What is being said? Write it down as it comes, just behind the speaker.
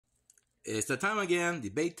It's the time again,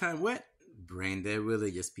 debate time with brain dead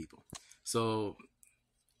religious people. So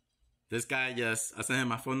this guy I sent him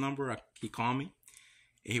my phone number. He called me.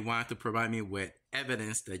 And he wanted to provide me with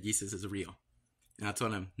evidence that Jesus is real. And I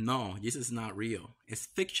told him, no, Jesus is not real. It's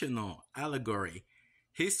fictional, allegory.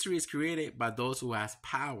 History is created by those who has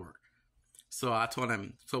power. So I told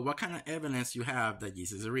him, so what kind of evidence you have that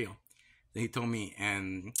Jesus is real? Then he told me,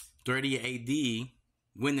 in 30 AD,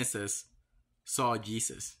 witnesses saw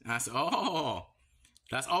Jesus. And I said, oh,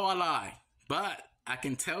 that's all a lie. But I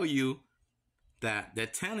can tell you that they're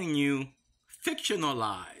telling you fictional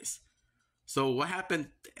lies. So what happened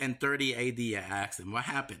in 30 AD? I asked him, what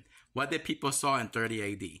happened? What did people saw in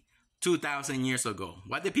 30 AD? 2,000 years ago.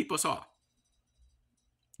 What did people saw?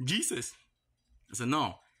 Jesus. I said,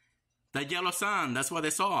 no. The yellow sun, that's what they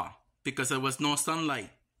saw. Because there was no sunlight.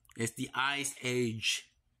 It's the Ice Age.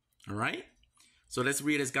 All right? So let's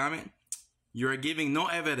read his comment. You're giving no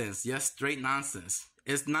evidence. Yes, straight nonsense.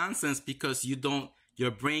 It's nonsense because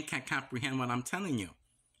your brain can't comprehend what I'm telling you.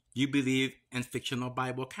 You believe in fictional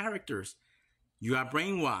Bible characters. You are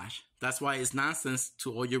brainwashed. That's why it's nonsense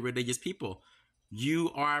to all your religious people. You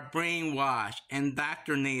are brainwashed,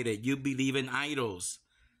 indoctrinated. You believe in idols.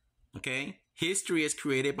 Okay? History is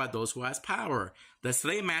created by those who has power. The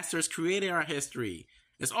slave masters created our history.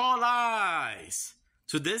 It's all lies.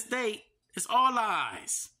 To this date, it's all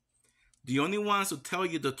lies. The only ones who tell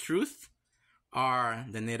you the truth are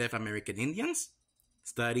the Native American Indians,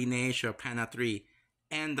 Study Nature, Planet 3,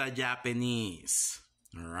 and the Japanese.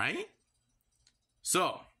 All right?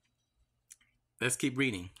 So, let's keep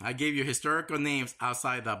reading. I gave you historical names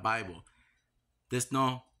outside the Bible. There's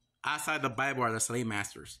no, outside the Bible are the slave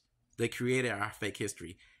masters. They created our fake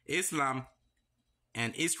history. Islam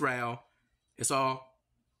and Israel is all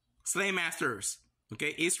slave masters.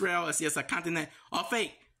 Okay? Israel is just a continent, all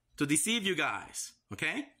fake, to deceive you guys.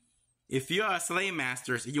 Okay? If you are slave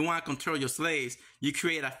masters, you want to control your slaves, you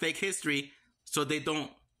create a fake history so they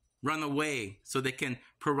don't run away, so they can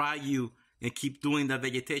provide you and keep doing the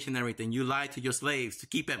vegetation and everything. You lie to your slaves to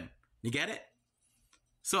keep them. You get it?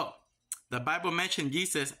 So, the Bible mentioned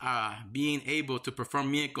Jesus being able to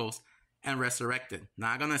perform miracles and resurrected.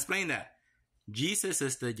 Now, I'm going to explain that. Jesus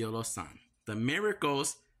is the yellow sun. The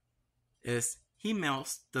miracles is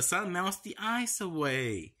the sun melts the ice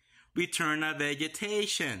away. Return of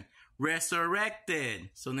vegetation. Resurrected.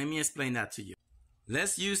 So, let me explain that to you.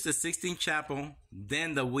 Let's use the 16th chapel,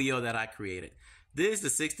 then the wheel that I created. This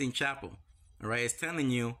is the 16th chapel. All right, it's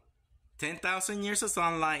telling you 10,000 years of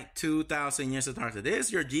sunlight, 2,000 years of darkness. This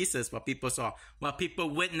is your Jesus, what people saw, what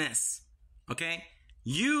people witness. Okay?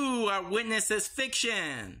 You are witnesses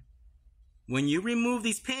fiction. When you remove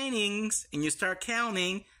these paintings and you start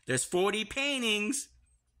counting, there's 40 paintings.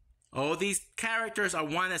 All these characters are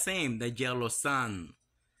one and the same, the yellow sun.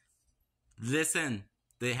 Listen,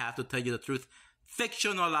 they have to tell you the truth.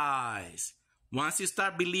 Fictional lies. Once you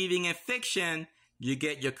start believing in fiction, you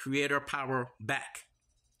get your creator power back.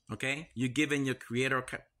 Okay? You're giving your creator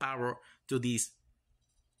power to these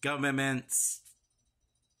governments,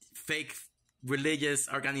 fake religious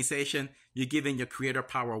organization. You're giving your creator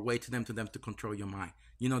power away to them to control your mind.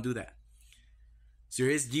 You don't do that. So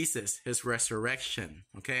here's Jesus, his resurrection.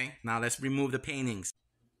 Okay? Now let's remove the paintings.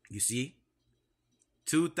 You see?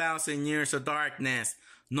 2,000 years of darkness.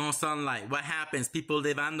 No sunlight. What happens? People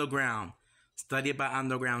live underground. Study about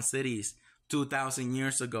underground cities. 2,000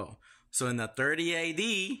 years ago. So in the 30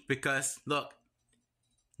 AD, because look,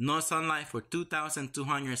 no sunlight for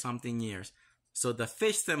 2,200 something years. So the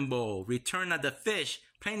fish symbol, return of the fish,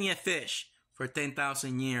 plenty of fish for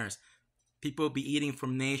 10,000 years. People be eating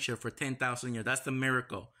from nature for 10,000 years. That's the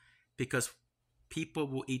miracle. Because people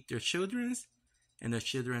will eat their children and their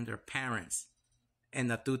children their parents in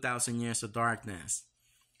the 2,000 years of darkness.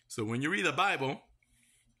 So when you read the Bible,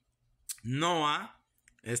 Noah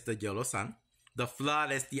is the yellow sun. The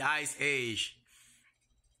flood is the ice age.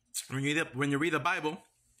 When you read the Bible,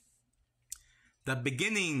 the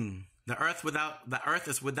beginning, the earth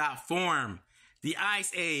is without form. The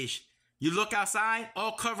ice age. You look outside,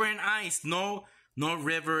 all covered in ice. No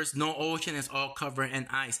rivers, no ocean, it's all covered in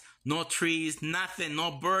ice. No trees, nothing,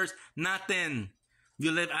 no birds, nothing.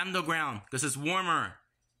 You live underground because it's warmer.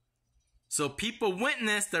 So people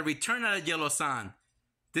witnessed the return of the yellow sun.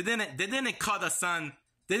 They didn't call the sun.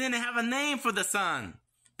 They didn't have a name for the sun.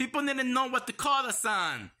 People didn't know what to call the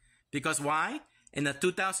sun. Because why? In the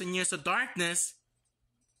 2,000 years of darkness,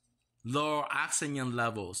 lower oxygen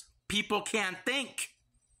levels. People can't think.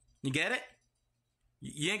 You get it?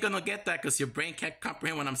 You ain't gonna get that because your brain can't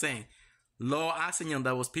comprehend what I'm saying. Low oxygen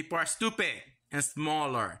levels. People are stupid and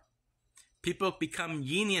smaller. People become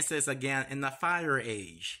geniuses again in the fire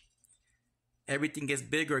age. everything gets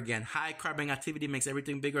bigger again. High carbon activity makes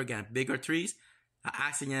everything bigger again. Bigger trees,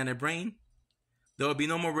 oxygen in the brain. There will be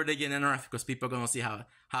no more religion on earth because people are going to see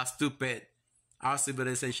how stupid our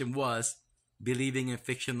civilization was believing in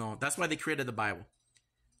fictional. That's why they created the Bible.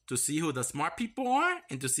 To see who the smart people are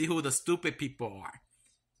and to see who the stupid people are.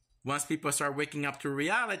 Once people start waking up to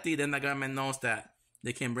reality, then the government knows that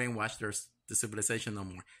they can't brainwash the civilization no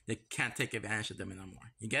more. They can't take advantage of them no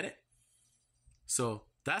more. You get it? So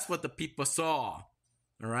that's what the people saw.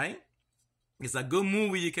 All right? It's a good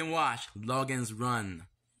movie you can watch. Logan's Run.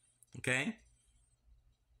 Okay?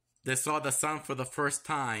 They saw the sun for the first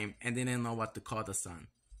time and they didn't know what to call the sun.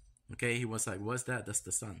 Okay? He was like, what's that? That's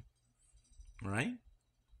the sun. All right?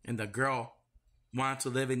 And the girl wanted to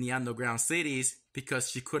live in the underground cities because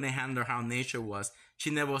she couldn't handle how nature was. She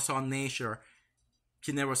never saw nature.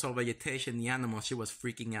 She never saw vegetation, the animals. She was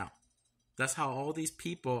freaking out. That's how all these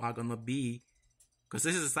people are going to be. Because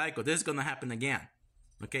this is a cycle. This is going to happen again.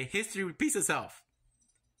 Okay? History repeats itself.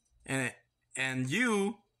 And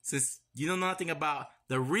you, since you don't know nothing about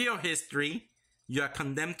the real history, you are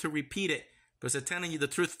condemned to repeat it. Because they're telling you the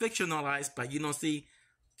truth fictionalized, but you don't see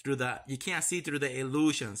through you can't see through the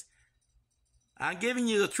illusions. I'm giving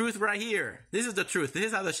you the truth right here. This is the truth. This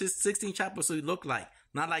is how the 16 chapters should look like.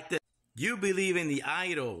 Not like this. You believe in the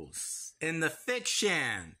idols, in the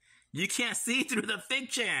fiction. You can't see through the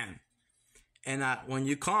fiction. And when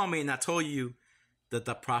you call me and I told you that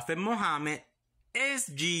the Prophet Muhammad is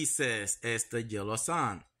Jesus, is the yellow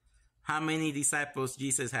sun. How many disciples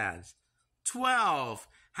Jesus has? 12.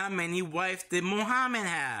 How many wives did Muhammad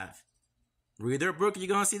have? Read their book, you're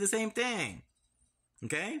going to see the same thing.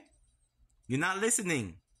 Okay? You're not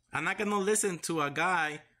listening. I'm not going to listen to a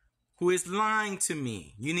guy who is lying to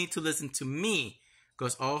me. You need to listen to me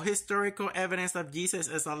because all historical evidence of Jesus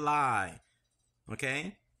is a lie.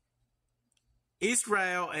 Okay?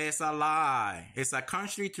 Israel is a lie. It's a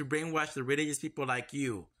country to brainwash the religious people like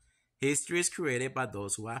you. History is created by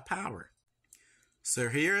those who have power. So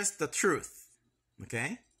here's the truth.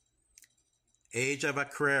 Okay? Age of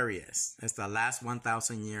Aquarius. It's the last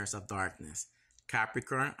 1,000 years of darkness.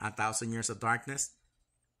 Capricorn, 1,000 years of darkness.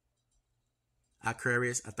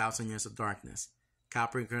 Aquarius, 1,000 years of darkness.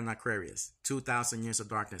 Capricorn, Aquarius, 2,000 years of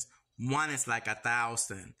darkness. One is like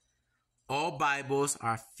 1,000. All Bibles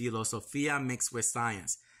are philosophia mixed with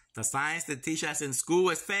science. The science they teach us in school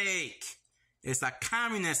is fake. It's a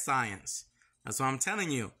communist science. That's what I'm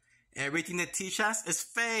telling you. Everything they teach us is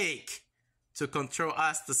fake to control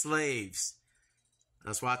us, the slaves.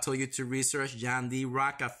 That's why I told you to research John D.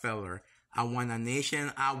 Rockefeller. I want a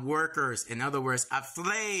nation of workers. In other words, of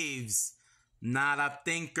slaves, not of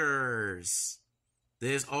thinkers.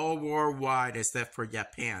 This is all worldwide except for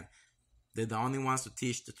Japan. They're the only ones to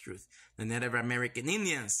teach the truth. The Native American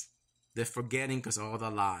Indians, they're forgetting because of all the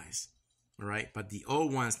lies. All right? But the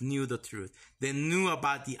old ones knew the truth. They knew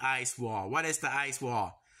about the ice wall. What is the ice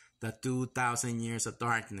wall? The 2,000 years of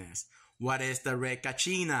darkness. What is the red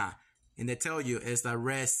kachina? And they tell you it's the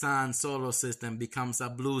red sun solar system becomes a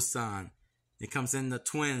blue sun. It comes in the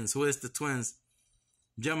twins. Who is the twins?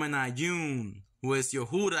 Gemini, June. Who is your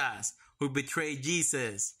Judas, who betrayed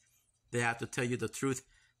Jesus. They have to tell you the truth.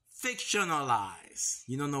 Fictionalize.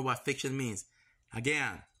 You don't know what fiction means.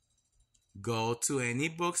 Again, go to any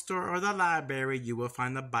bookstore or the library. You will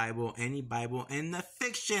find a Bible, any Bible in the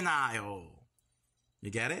fiction aisle.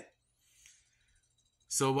 You get it?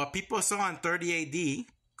 So what people saw in 30 AD,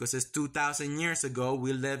 because it's 2,000 years ago,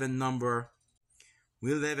 we live in number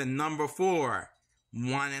 4.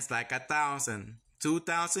 One is like 1,000.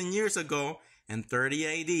 2,000 years ago in 30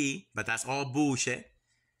 AD, but that's all bullshit.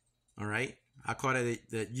 All right? I call it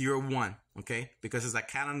the year 1, okay? Because it's a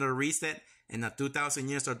calendar reset. In the 2,000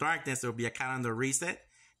 years of darkness, there will be a calendar reset.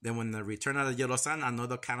 Then when the return of the yellow sun,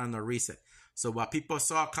 another calendar reset. So what people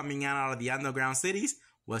saw coming out of the underground cities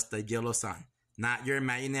was the yellow sun. Not your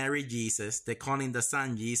imaginary Jesus. They're calling the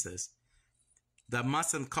sun Jesus. The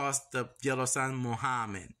Muslim calls the yellow sun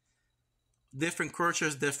Muhammad. Different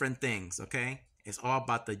cultures, different things, okay? It's all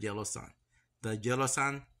about the yellow sun. The yellow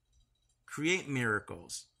sun create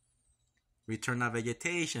miracles. Return of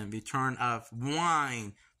vegetation, return of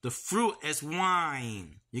wine. The fruit is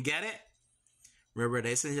wine. You get it?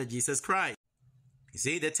 Revelation of Jesus Christ. You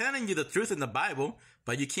see, they're telling you the truth in the Bible,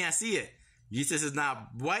 but you can't see it. Jesus is not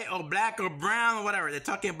white or black or brown or whatever. They're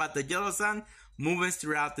talking about the yellow sun moving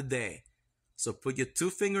throughout the day. So put your 2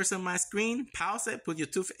 fingers on my screen, pause it, put your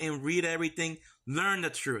 2 and read everything. Learn the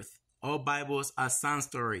truth. All Bibles are sun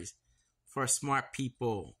stories for smart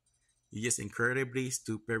people. You're just incredibly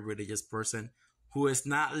stupid religious person who is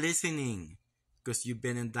not listening because you've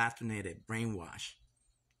been indoctrinated, brainwashed.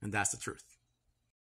 And that's the truth.